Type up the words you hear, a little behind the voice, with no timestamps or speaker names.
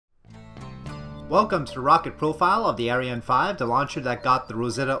Welcome to the rocket profile of the Ariane 5, the launcher that got the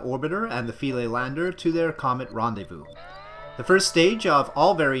Rosetta orbiter and the Philae lander to their comet rendezvous. The first stage of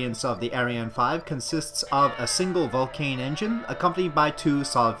all variants of the Ariane 5 consists of a single Vulcain engine accompanied by two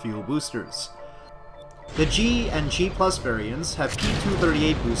solid fuel boosters. The G and G Plus variants have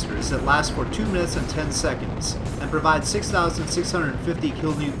P238 boosters that last for 2 minutes and 10 seconds and provide 6,650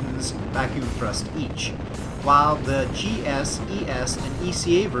 kilonewtons vacuum thrust each, while the GS, ES, and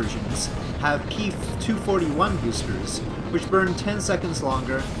ECA versions have P241 boosters, which burn 10 seconds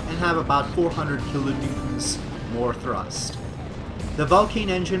longer and have about 400 kilonewtons more thrust. The Vulcain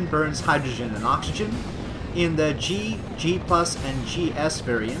engine burns hydrogen and oxygen. In the G, G+, and GS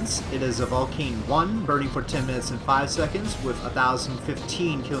variants, it is a Vulcain 1 burning for 10 minutes and 5 seconds with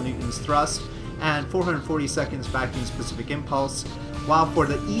 1,015 kilonewtons thrust and 440 seconds vacuum specific impulse, while for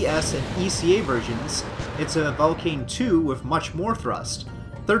the ES and ECA versions, it's a Vulcain 2 with much more thrust,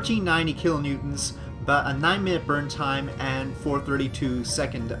 1390 kilonewtons, but a 9-minute burn time and 432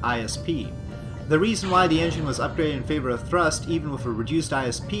 second ISP. The reason why the engine was upgraded in favor of thrust even with a reduced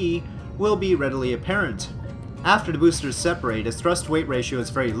ISP will be readily apparent. After the boosters separate, its thrust-weight ratio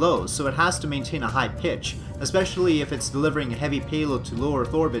is very low, so it has to maintain a high pitch, especially if it's delivering a heavy payload to low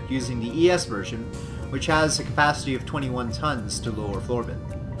Earth orbit using the ES version, which has a capacity of 21 tons to low Earth orbit.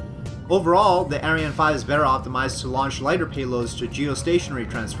 Overall, the Ariane 5 is better optimized to launch lighter payloads to geostationary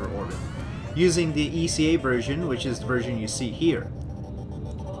transfer orbit, using the ECA version, which is the version you see here.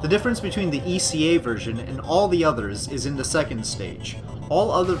 The difference between the ECA version and all the others is in the second stage.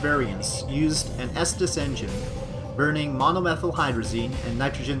 All other variants used an Estes engine burning monomethyl hydrazine and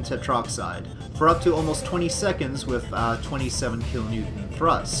nitrogen tetroxide for up to almost 20 seconds with 27 kilonewton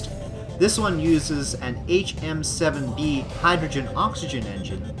thrust. This one uses an HM7B hydrogen-oxygen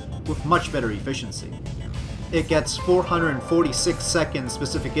engine with much better efficiency. It gets 446 seconds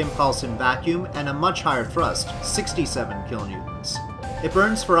specific impulse in vacuum and a much higher thrust, 67 kilonewtons. It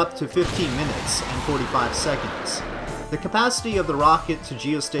burns for up to 15 minutes and 45 seconds. The capacity of the rocket to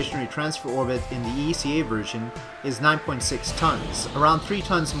geostationary transfer orbit in the ECA version is 9.6 tons, around 3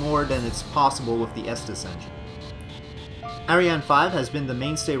 tons more than it's possible with the Estes engine. Ariane 5 has been the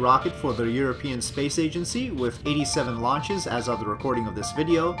mainstay rocket for the European Space Agency with 87 launches as of the recording of this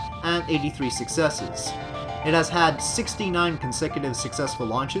video and 83 successes. It has had 69 consecutive successful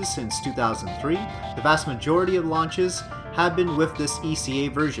launches since 2003. The vast majority of launches have been with this ECA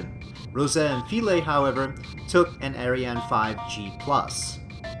version. Rosetta and Philae, however, took an Ariane 5G+.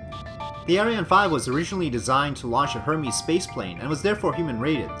 The Ariane 5 was originally designed to launch a Hermes spaceplane and was therefore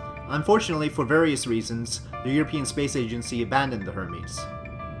human-rated. Unfortunately, for various reasons, the European Space Agency abandoned the Hermes.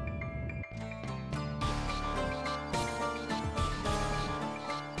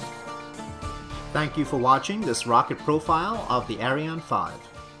 Thank you for watching this rocket profile of the Ariane 5.